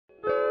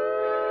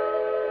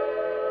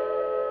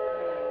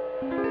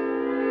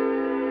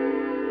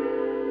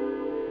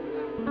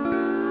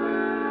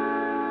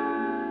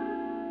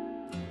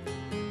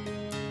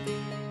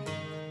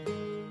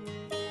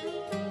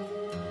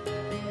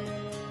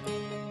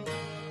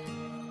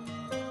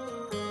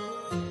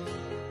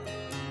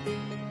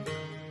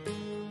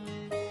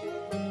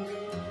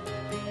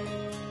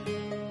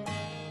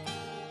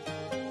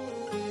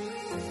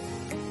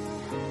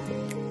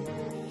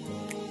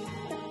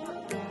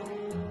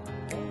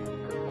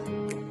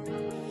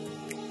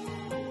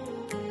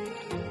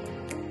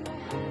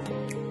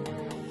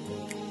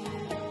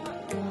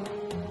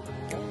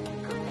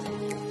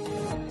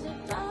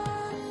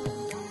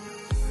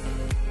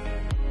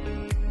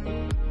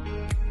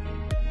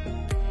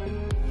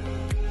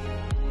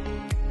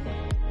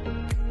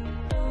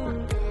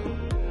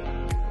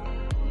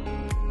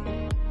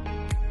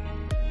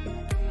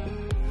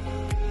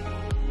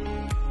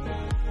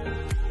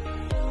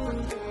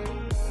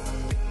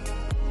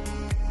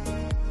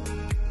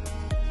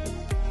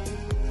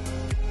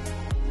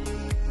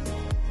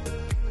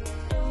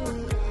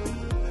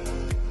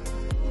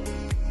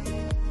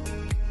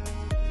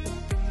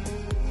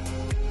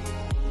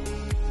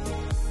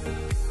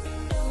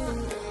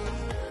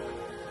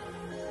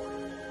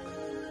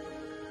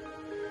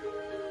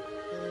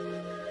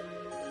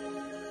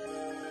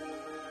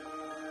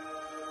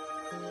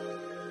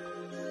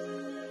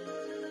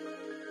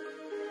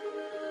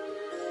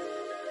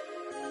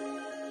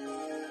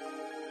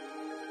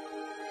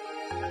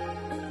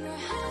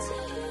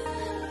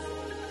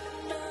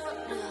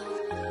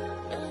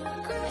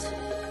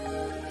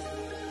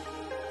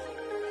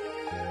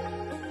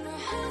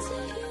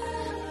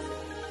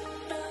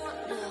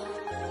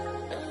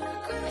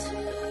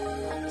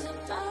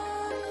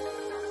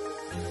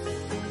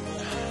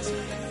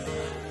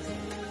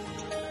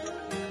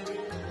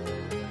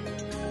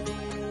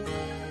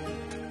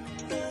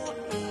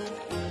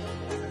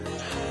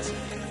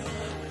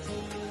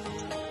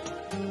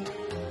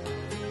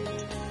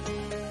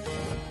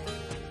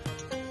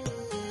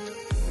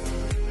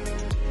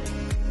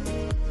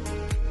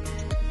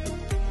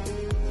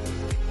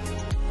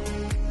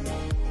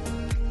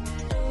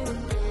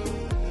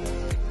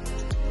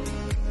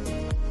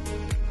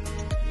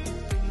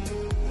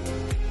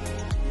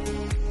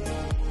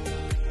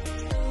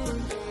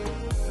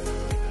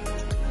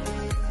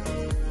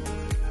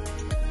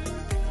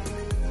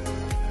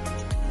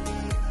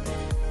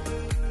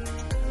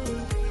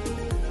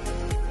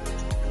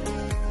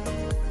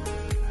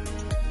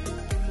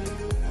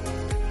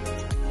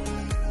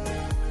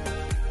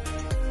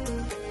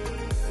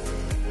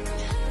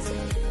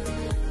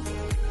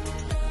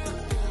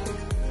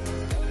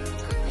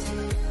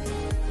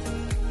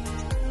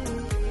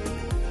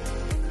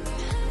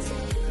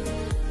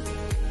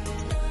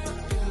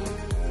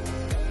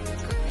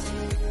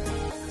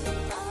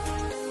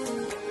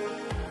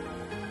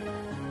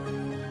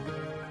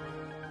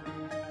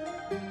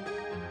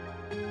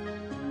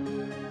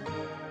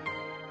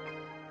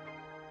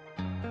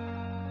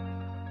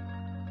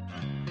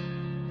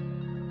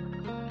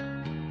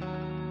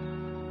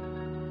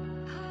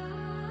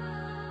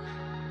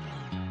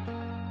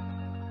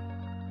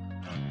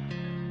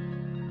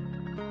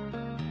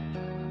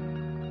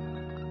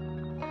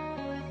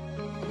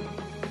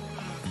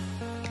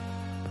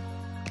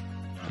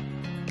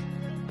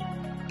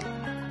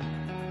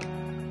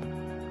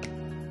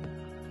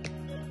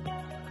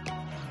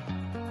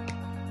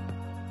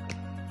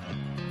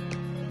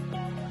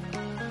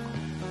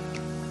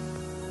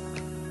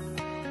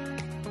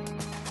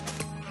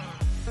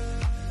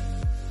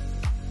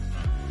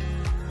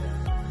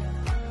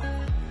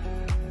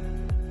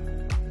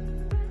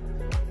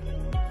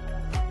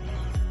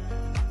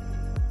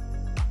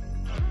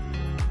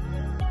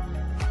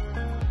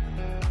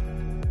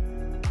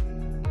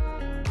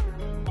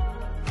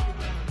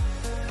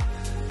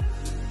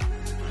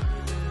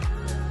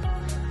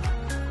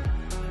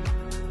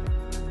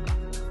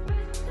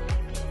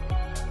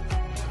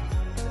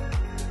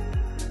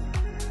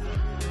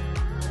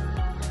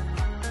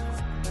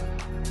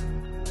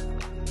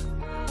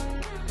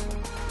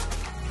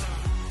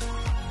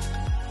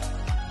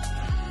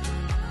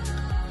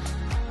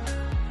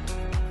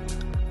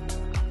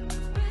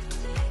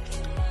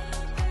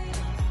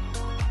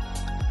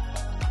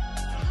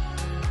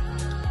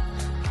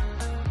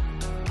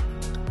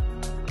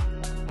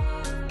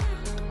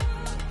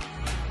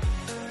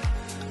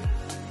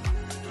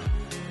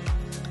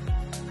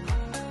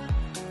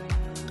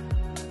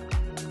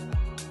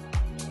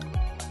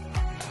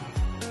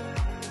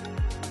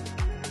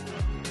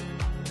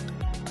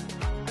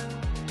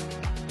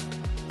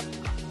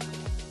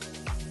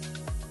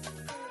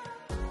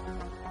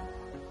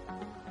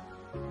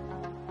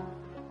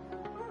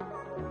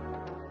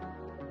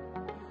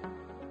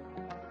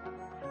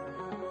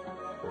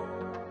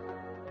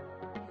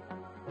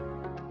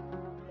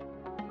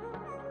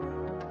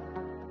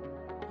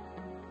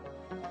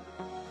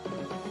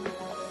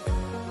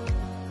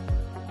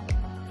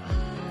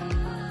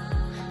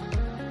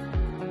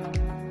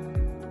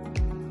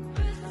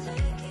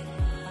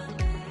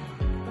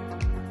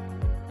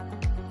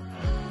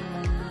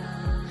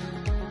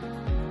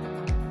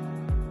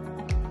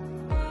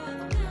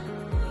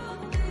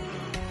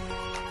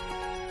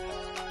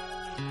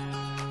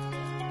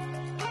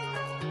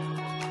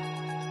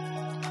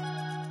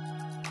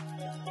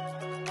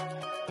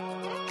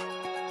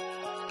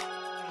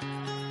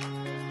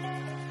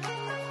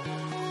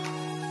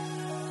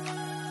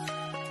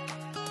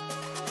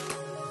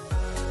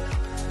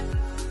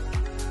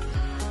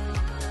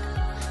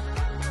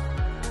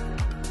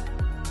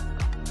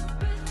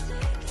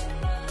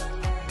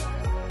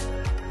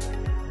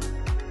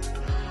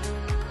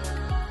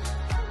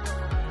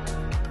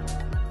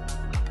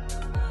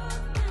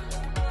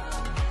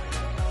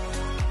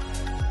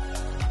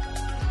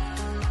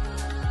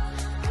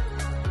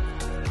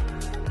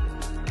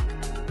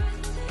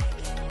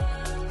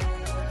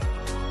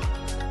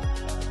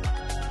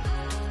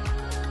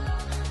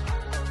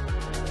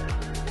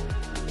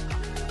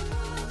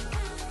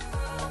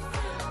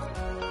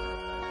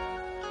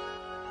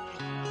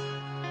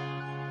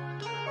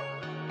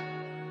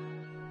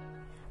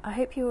I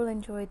hope you all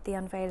enjoyed the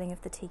unveiling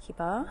of the tiki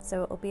bar.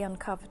 So it will be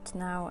uncovered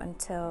now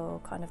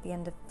until kind of the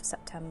end of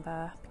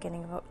September,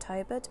 beginning of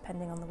October,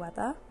 depending on the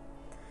weather.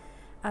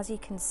 As you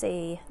can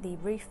see, the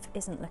roof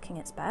isn't looking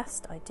its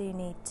best. I do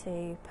need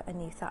to put a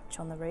new thatch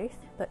on the roof,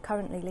 but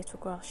currently Little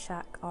Grass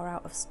Shack are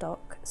out of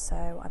stock,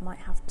 so I might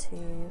have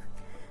to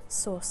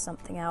source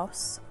something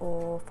else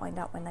or find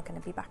out when they're going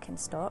to be back in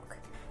stock.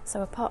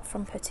 So apart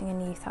from putting a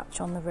new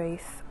thatch on the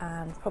roof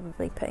and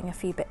probably putting a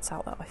few bits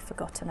out that I've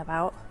forgotten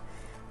about,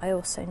 I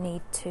also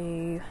need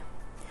to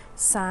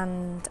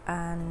sand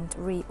and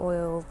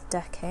re-oil the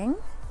decking,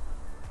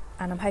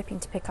 and I'm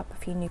hoping to pick up a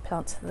few new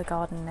plants for the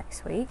garden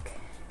next week.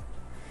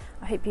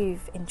 I hope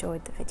you've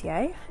enjoyed the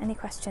video. Any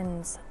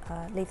questions,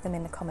 leave them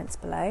in the comments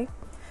below,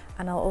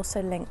 and I'll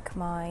also link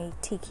my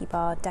Tiki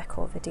Bar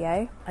Decor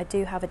video. I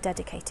do have a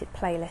dedicated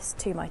playlist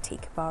to my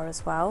Tiki Bar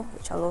as well,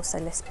 which I'll also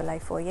list below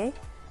for you.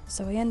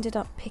 So I ended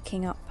up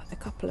picking up a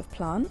couple of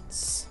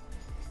plants,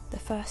 the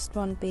first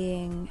one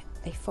being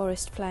a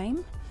forest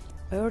flame.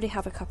 I already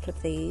have a couple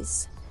of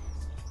these,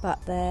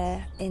 but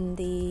they're in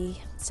the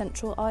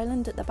central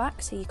island at the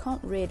back, so you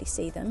can't really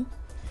see them.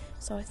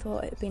 So I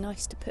thought it would be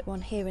nice to put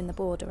one here in the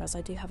border, as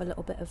I do have a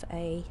little bit of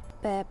a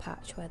bare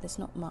patch where there's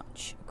not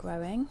much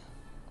growing.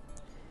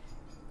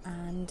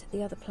 And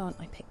the other plant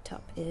I picked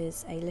up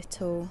is a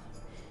little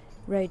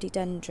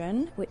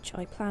rhododendron, which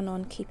I plan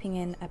on keeping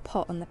in a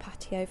pot on the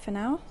patio for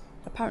now.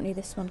 Apparently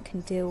this one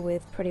can deal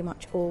with pretty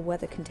much all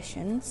weather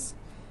conditions,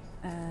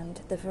 and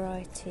the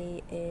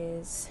variety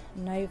is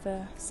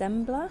Nova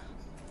Zembla.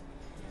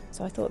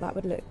 So I thought that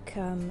would look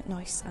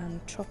nice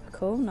and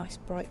tropical, nice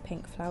bright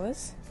pink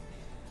flowers.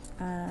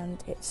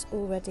 And it's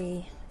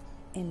already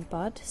in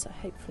bud, so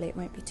hopefully it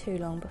won't be too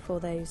long before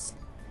those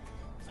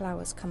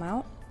flowers come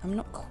out. I'm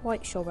not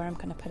quite sure where I'm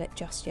going to put it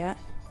just yet,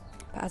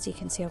 but as you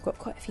can see I've got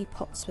quite a few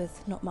pots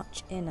with not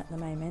much in at the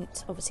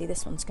moment. Obviously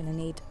this one's going to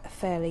need a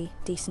fairly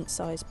decent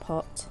sized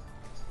pot.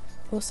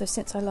 Also,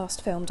 since I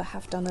last filmed, I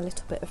have done a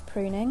little bit of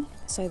pruning,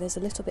 so there's a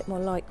little bit more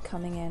light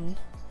coming in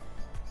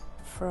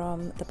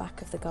from the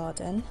back of the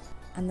garden,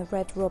 and the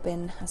red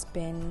robin has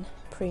been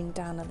pruned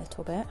down a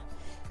little bit.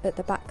 At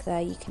the back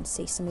there you can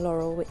see some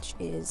laurel, which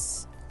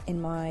is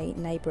in my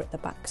neighbour at the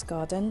back's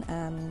garden,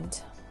 and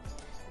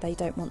they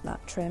don't want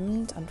that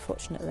trimmed,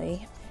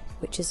 unfortunately,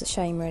 which is a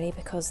shame really,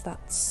 because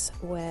that's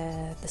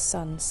where the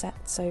sun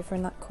sets over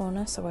in that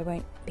corner, so I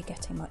won't be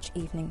getting much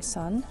evening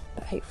sun.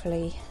 But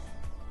hopefully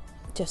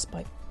just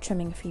by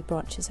trimming a few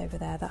branches over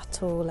there,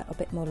 that'll let a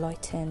bit more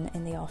light in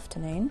the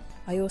afternoon.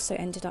 I also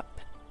ended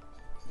up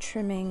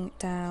trimming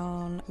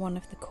down one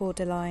of the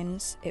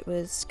cordylines. It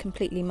was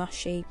completely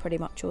mushy pretty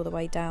much all the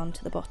way down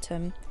to the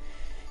bottom,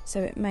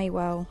 so it may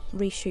well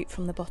reshoot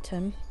from the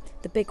bottom.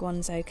 The big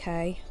one's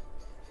okay,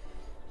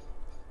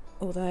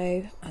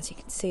 although as you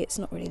can see it's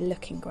not really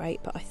looking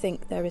great, but I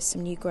think there is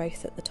some new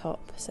growth at the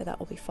top, so that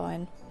will be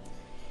fine.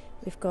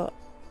 We've got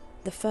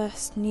the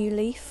first new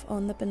leaf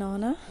on the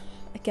banana.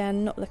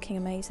 Again, not looking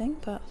amazing,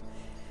 but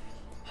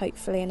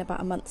hopefully in about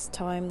a month's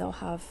time they'll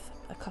have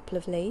a couple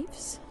of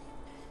leaves.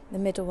 The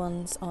middle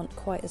ones aren't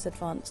quite as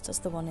advanced as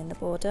the one in the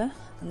border,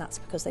 and that's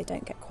because they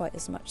don't get quite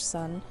as much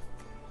sun.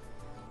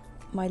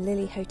 My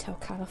Lily Hotel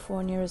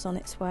California is on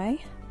its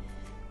way.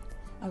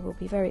 I will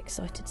be very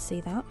excited to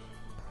see that.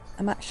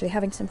 I'm actually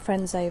having some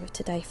friends over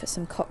today for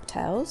some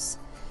cocktails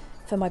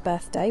for my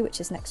birthday,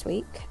 which is next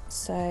week,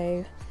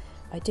 so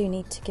I do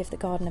need to give the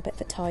garden a bit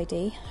of a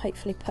tidy,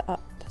 hopefully put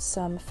up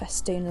some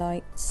festoon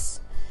lights,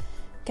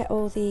 get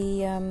all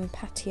the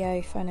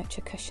patio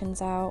furniture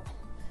cushions out,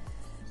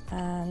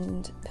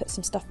 and put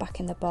some stuff back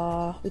in the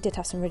bar. We did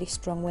have some really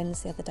strong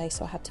winds the other day,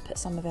 so I had to put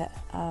some of it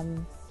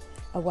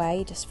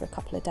away just for a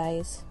couple of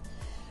days.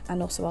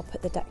 And also I'll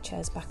put the deck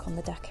chairs back on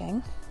the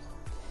decking.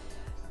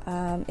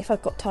 If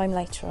I've got time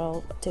later,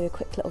 I'll do a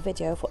quick little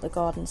video of what the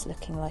garden's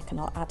looking like,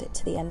 and I'll add it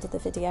to the end of the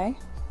video.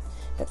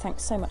 But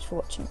thanks so much for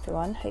watching,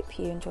 everyone. Hope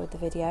you enjoyed the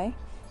video.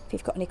 If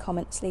you've got any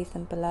comments, leave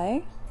them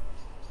below.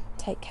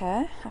 Take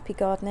care, happy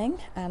gardening,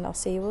 and I'll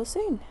see you all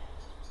soon.